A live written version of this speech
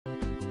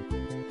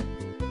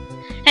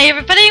Hey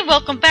everybody,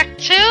 welcome back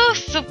to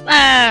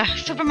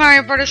Super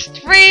Mario Bros.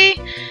 3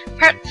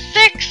 Part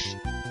 6.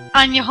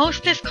 I'm your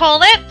hostess,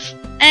 Colette,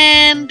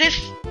 and this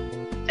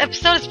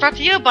episode is brought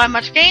to you by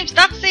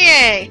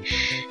MuchGames.ca.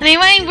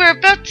 Anyway, we're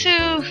about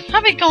to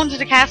probably go into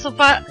the castle,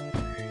 but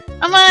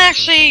I'm gonna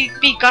actually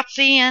be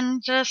gutsy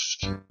and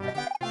just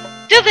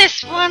do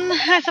this one,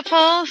 I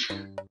suppose.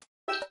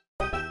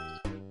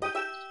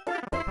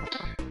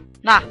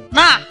 Nah.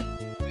 I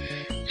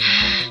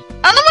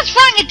don't know what's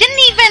wrong,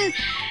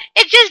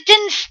 it just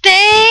didn't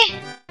stay.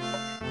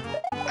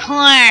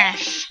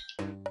 Class.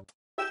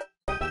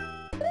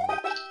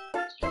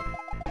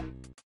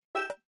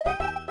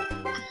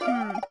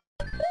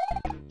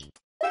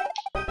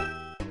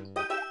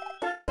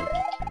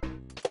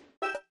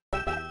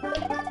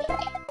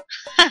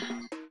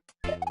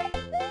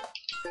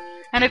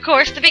 And of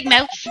course, the big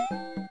mouths.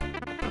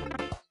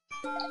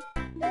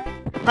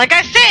 Like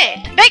I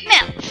said, the big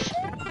mouths.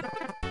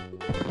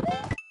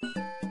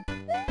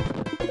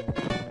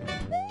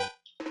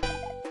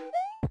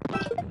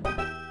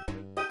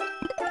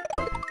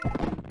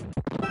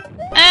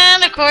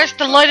 And of course,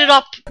 the lighted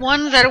up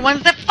ones are the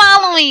ones that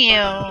follow you.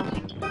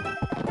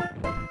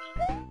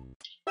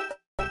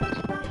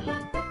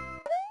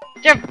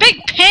 They're a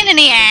big pain in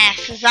the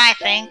asses, I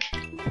think.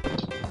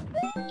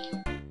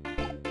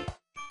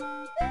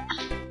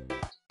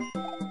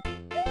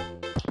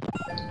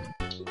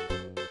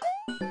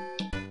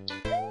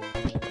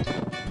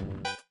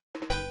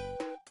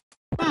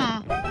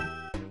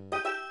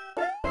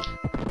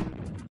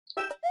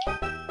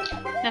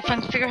 If I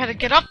can figure out how to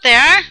get up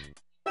there.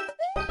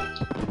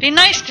 Be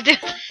nice to do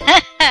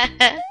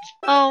that.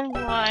 Oh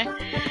my.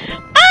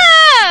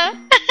 Ah!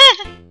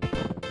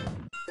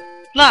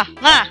 La.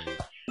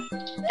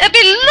 It'd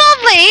be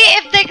lovely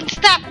if they could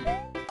stop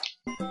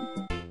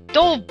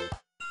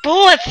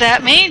bullets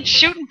at me.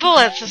 Shooting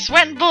bullets.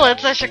 Sweating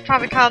bullets. I should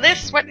probably call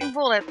this sweating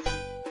bullets.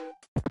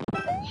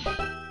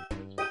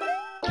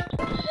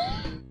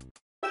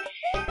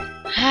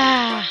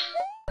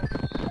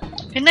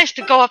 Be nice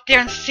to go up there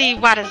and see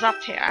what is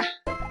up here.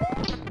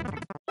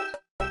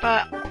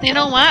 But, you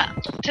know what?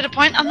 To the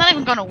point, I'm not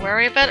even going to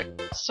worry about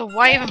it, so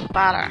why even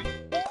bother?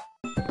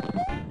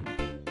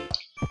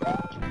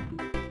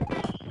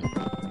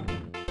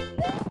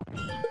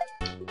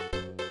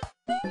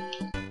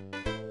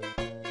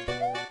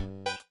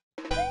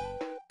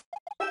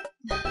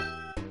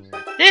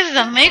 This is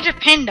a major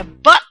pain in the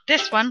butt,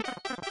 this one.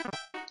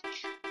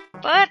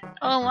 But,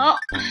 oh well.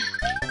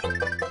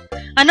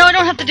 I know I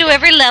don't have to do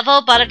every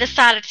level, but I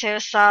decided to,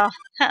 so...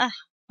 oh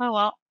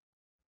well.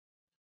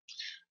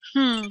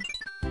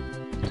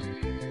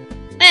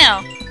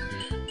 Now,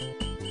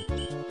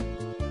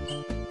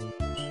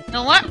 you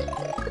know what?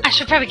 I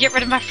should probably get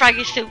rid of my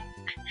froggy suit.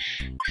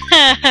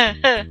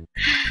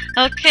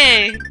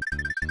 Okay.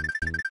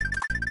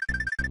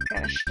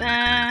 Gotta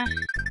start.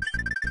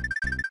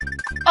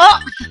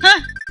 Oh!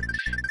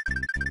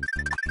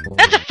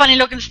 That's a funny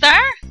looking star.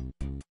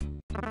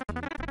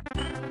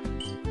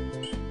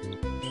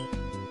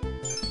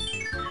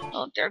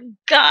 Oh dear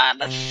God,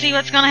 let's see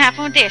what's gonna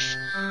happen with this.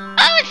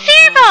 Oh, it's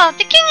terrible!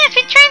 The king has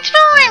been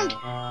transformed!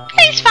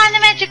 Please find the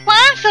magic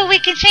wand so we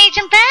can change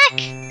him back!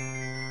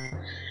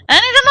 And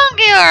he's a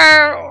monkey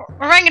or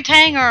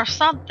orangutan or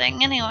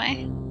something,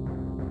 anyway.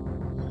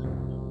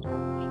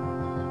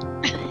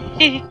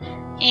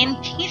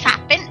 And he's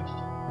hopping.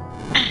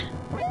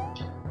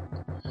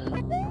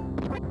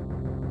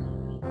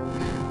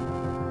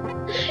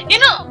 You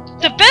know,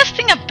 the best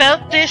thing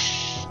about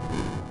this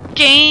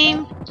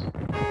game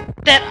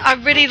that I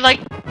really like,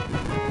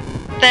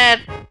 that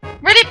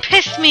really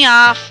pissed me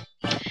off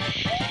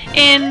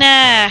in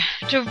the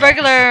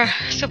regular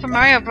Super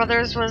Mario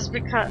Brothers was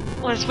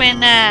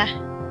when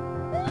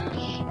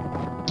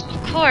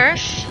of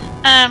course,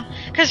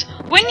 because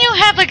when you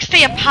have, like,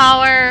 say, a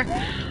power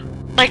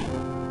like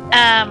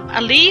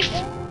a leaf,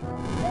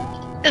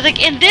 it's like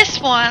in this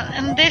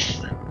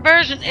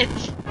version,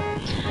 it's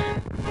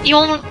you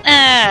only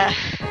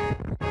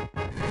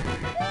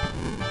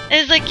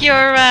it's like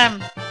your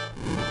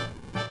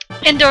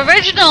in the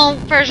original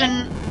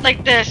version,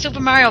 like the Super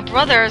Mario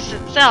Brothers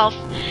itself,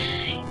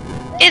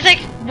 it's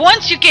like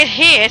once you get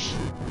hit,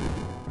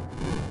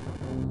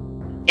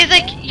 it's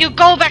like you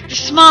go back to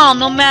small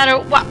no matter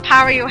what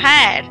power you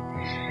had.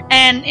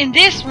 And in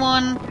this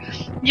one,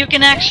 you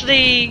can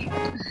actually,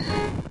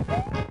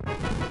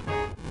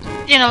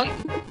 you know,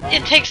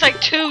 it takes like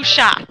 2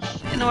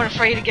 shots in order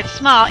for you to get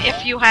small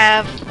if you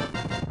have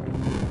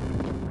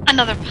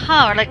another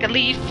power, like a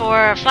leaf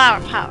or a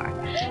flower power.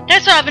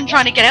 That's what I've been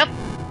trying to get up,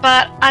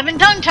 but I've been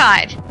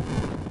tongue-tied.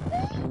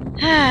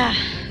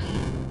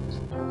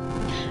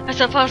 I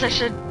suppose I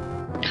should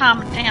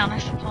calm it down, I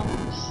suppose.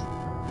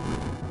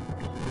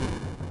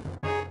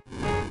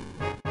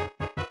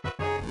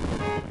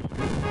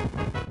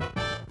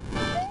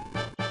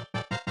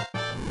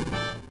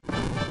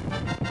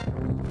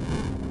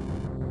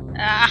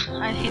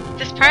 I hate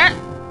this part.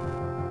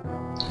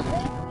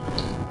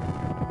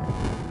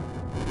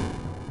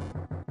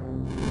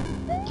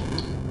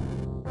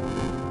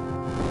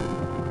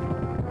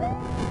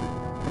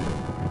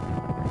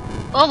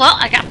 Oh well,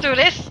 I got through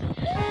this.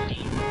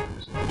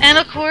 And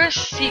of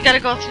course, you gotta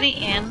go to the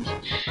end.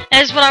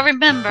 As what I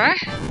remember,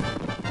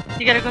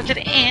 you gotta go to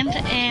the end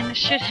and it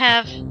should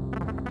have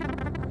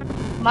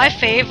my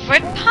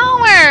favorite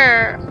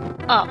power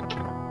up.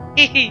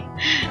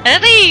 A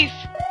leaf!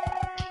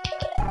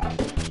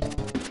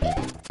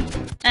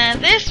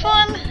 And this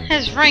one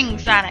has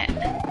rings on it.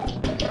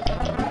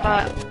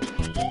 But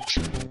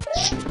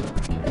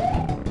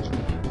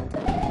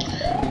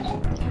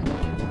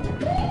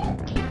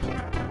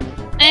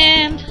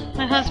and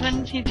my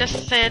husband, he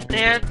just said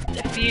there,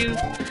 if you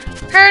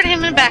heard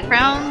him in the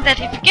background, that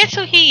he forgets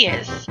who he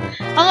is.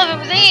 I don't know if it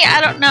was me,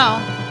 I don't know.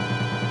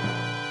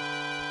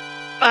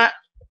 But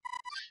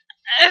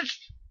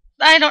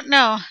I don't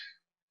know.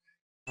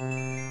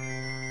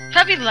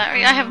 Probably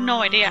Larry, I have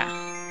no idea.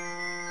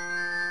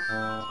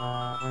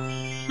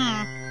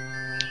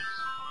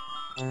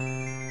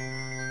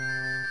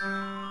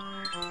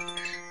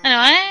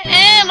 Anyway,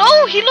 and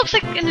oh, he looks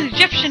like an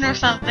Egyptian or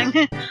something.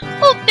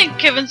 Oh, thank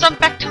heavens, I'm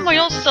back to my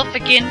old self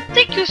again.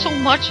 Thank you so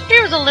much.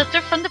 Here's a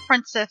letter from the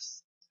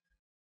princess.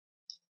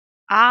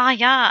 Ah,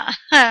 yeah.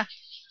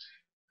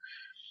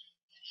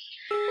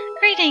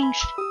 Greetings.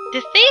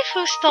 The thief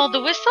who stole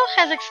the whistle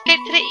has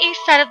escaped to the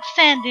east side of the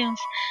sand dunes.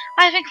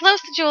 I have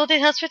enclosed the jewel that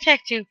helps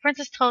protect you.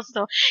 Princess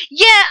Toadstool.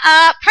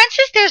 Yeah,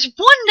 Princess, there's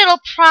one little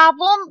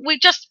problem. We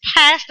just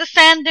passed the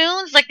sand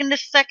dunes, like in the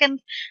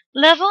second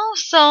level,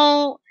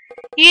 so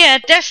yeah,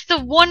 that's the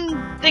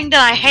one thing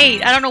that I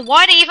hate. I don't know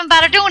why they even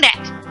bother doing that.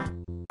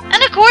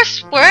 And of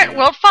course, we're at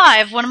World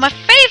 5, one of my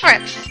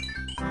favorites.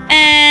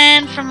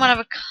 And from what I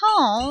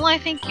recall, I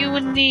think you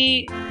would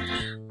need...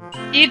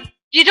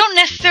 You don't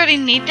necessarily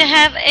need to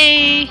have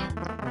a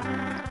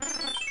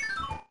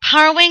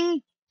power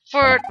wing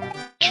for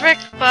trick,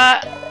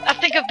 but I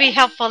think it'd be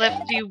helpful if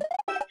you...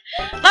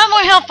 Not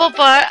more helpful,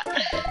 but...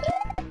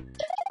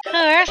 Of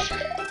course.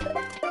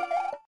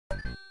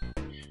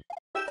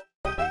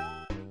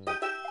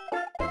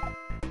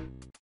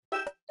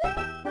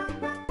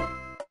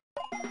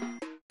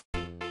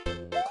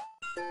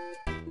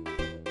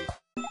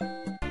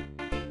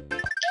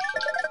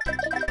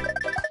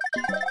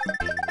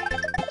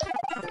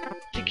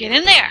 To get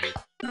in there.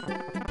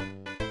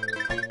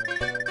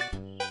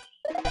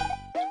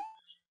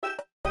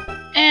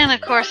 And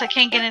of course I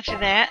can't get into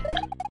that.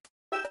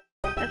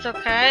 That's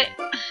okay.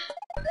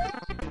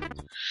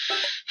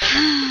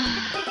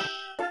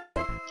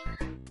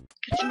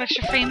 Get some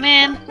extra free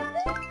men.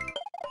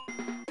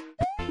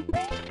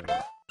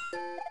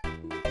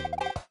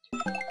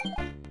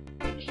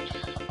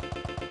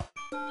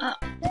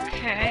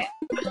 Okay.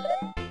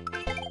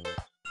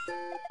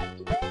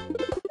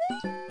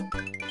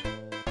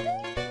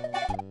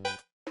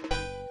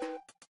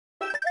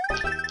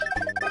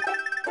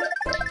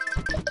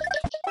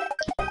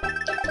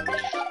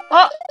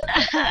 Oh!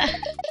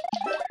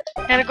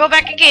 Gotta go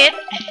back again.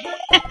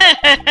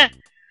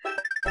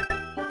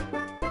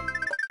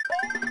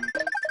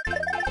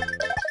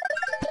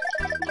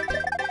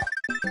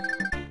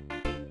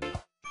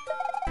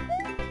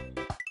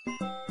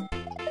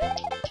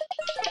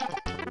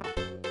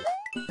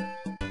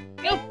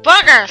 You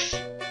buggers!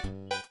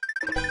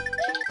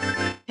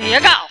 Here you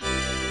go!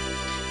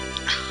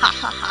 Ha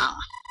ha ha.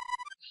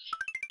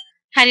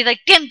 How do you like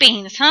them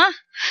beans, huh?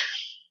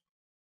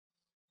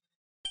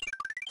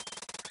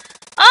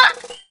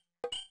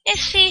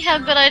 Let's see how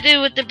good I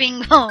do with the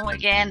bingo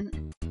again.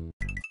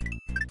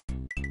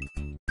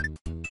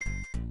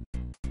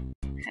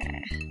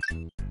 Okay.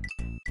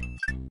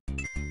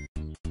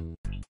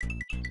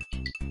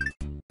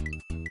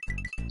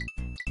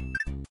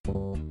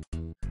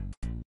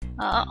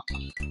 Oh.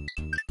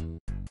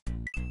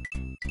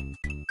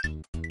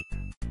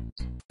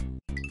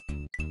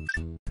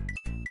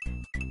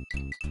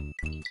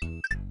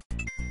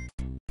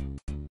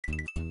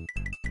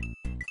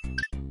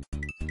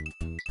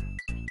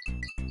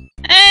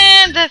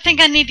 And I think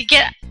I need to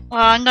get...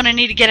 Well, I'm gonna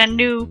need to get a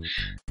new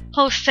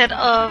whole set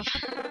of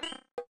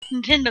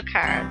Nintendo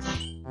cards.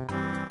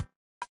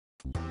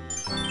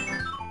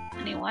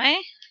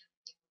 Anyway.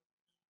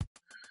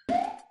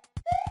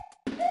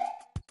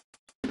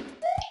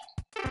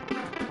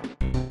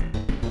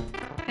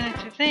 Going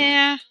through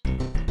there.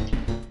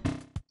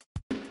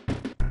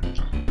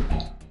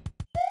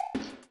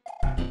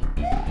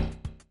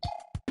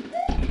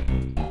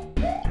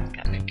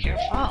 Gotta be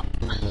careful.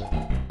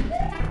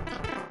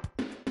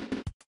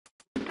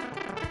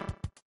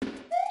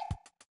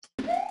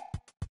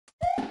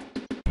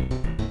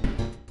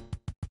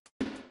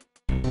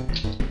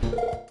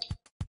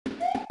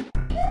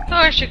 Of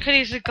course, you could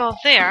easily go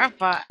there,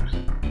 but...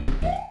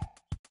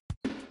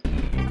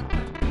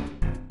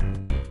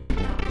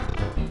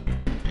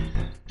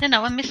 Then I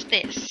will miss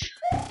this.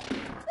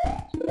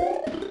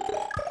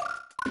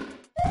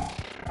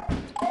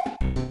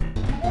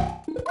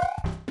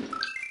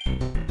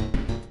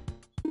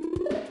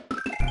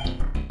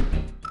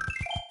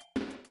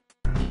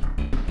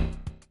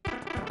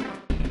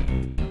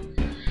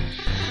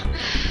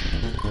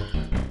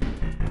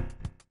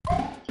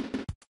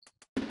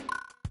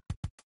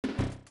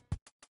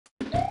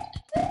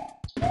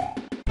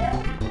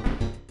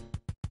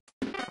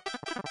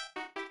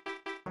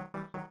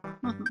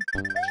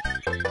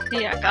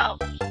 Here I go.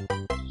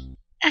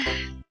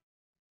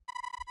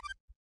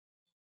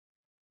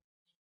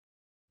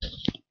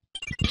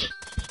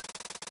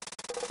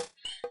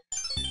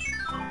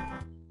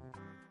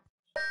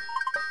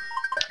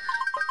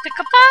 Pick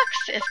a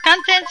box. Its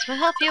contents will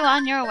help you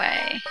on your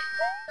way.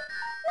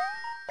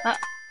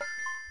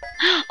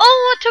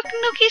 Oh, I took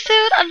Tanuki's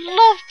suit. I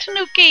love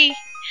Tanuki.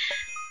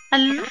 I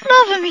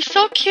love him. He's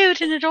so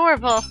cute and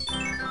adorable.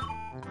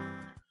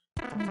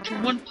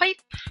 One pipe.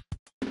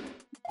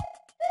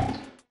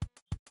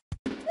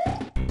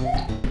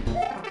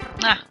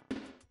 Ah.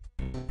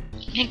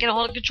 Can't get a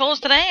hold of controls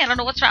today. I don't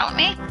know what's wrong with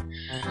me.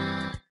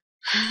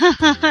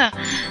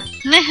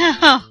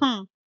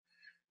 No.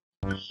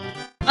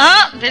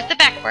 Oh, there's the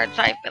backwards,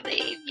 I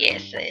believe.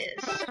 Yes, it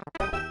is.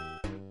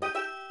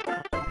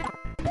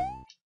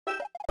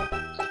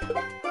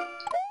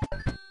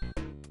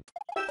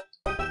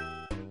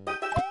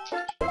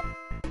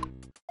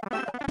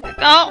 There we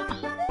go.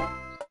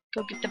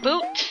 Go get the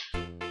boot.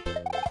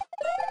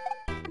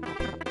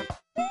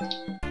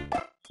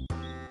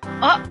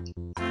 Oh.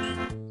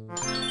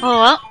 Oh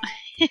well.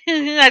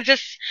 I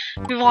just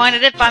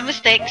rewinded it by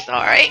mistake,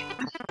 sorry.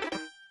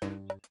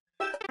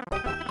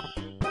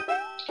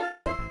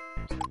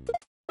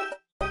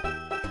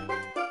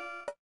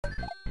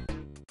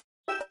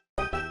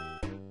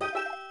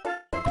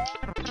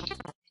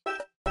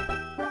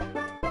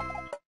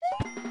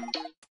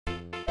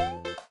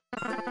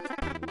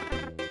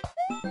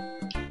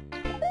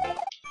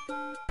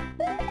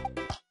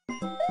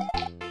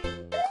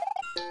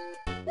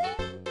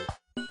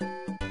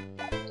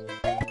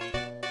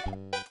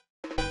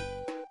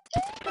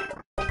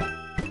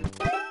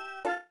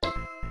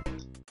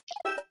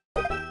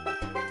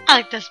 I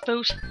like this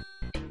boot.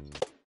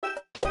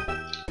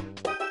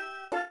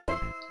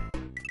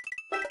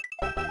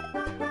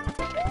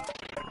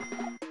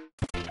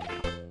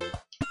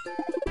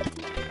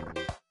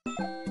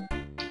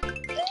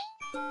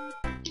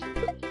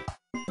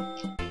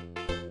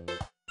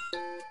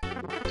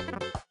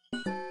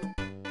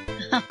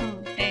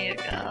 There you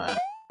go.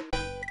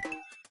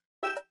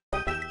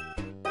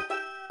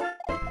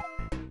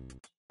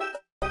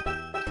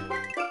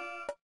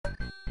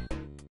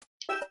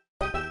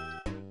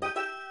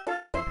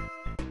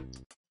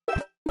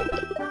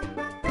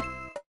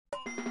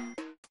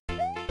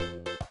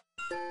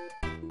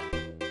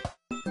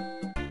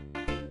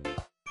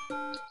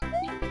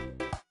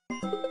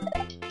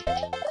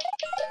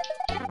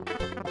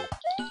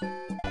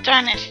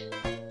 Darn it.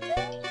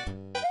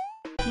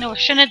 No, I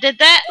shouldn't have did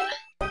that.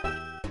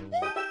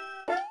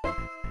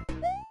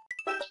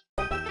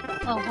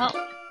 Oh well.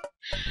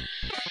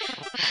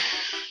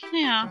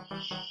 Yeah.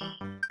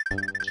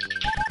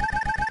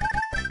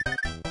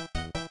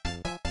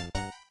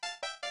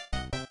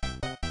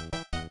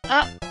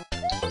 Oh.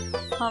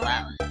 Hold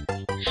on.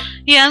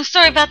 Yeah, I'm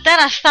sorry about that.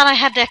 I thought I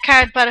had that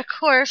card, but of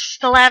course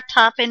the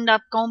laptop ended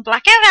up going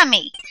black out on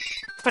me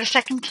for the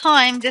second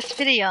time this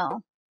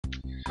video.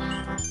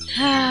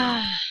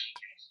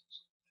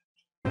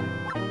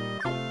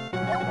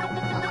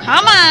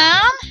 Come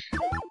on!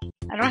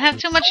 I don't have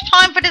too much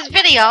time for this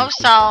video,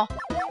 so I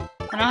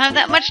don't have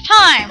that much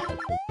time.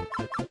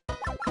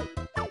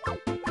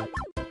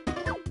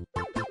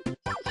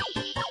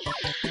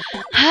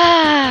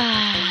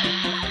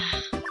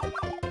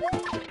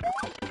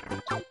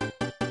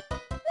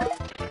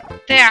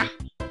 There.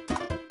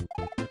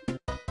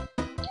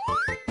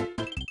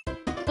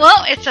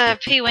 Well, it's a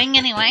P-wing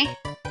anyway.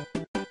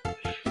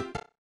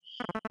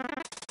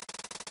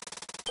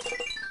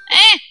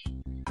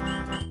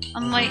 I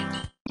might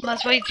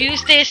as well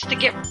use this to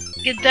get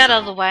that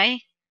out of the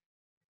way.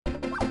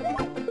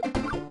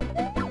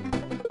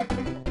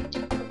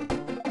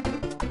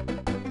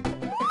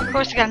 Of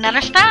course, I got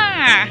another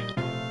star.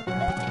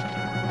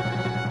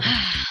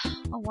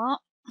 Oh well.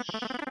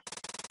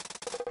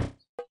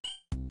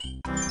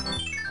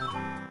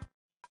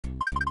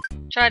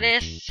 Try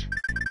this.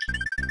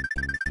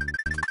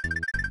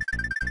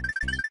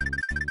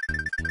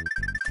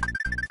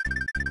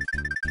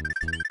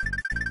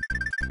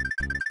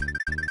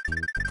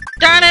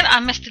 Darn it, I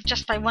missed it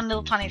just by one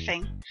little tiny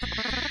thing.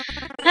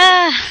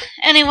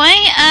 Anyway,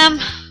 I'm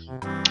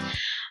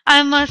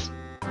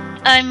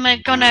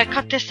gonna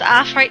cut this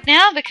off right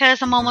now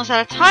because I'm almost out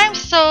of time,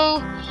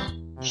 so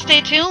stay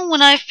tuned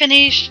when I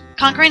finish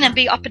conquering and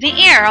be up in the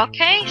air,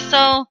 okay?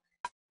 So,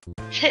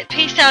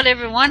 peace out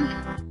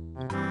everyone.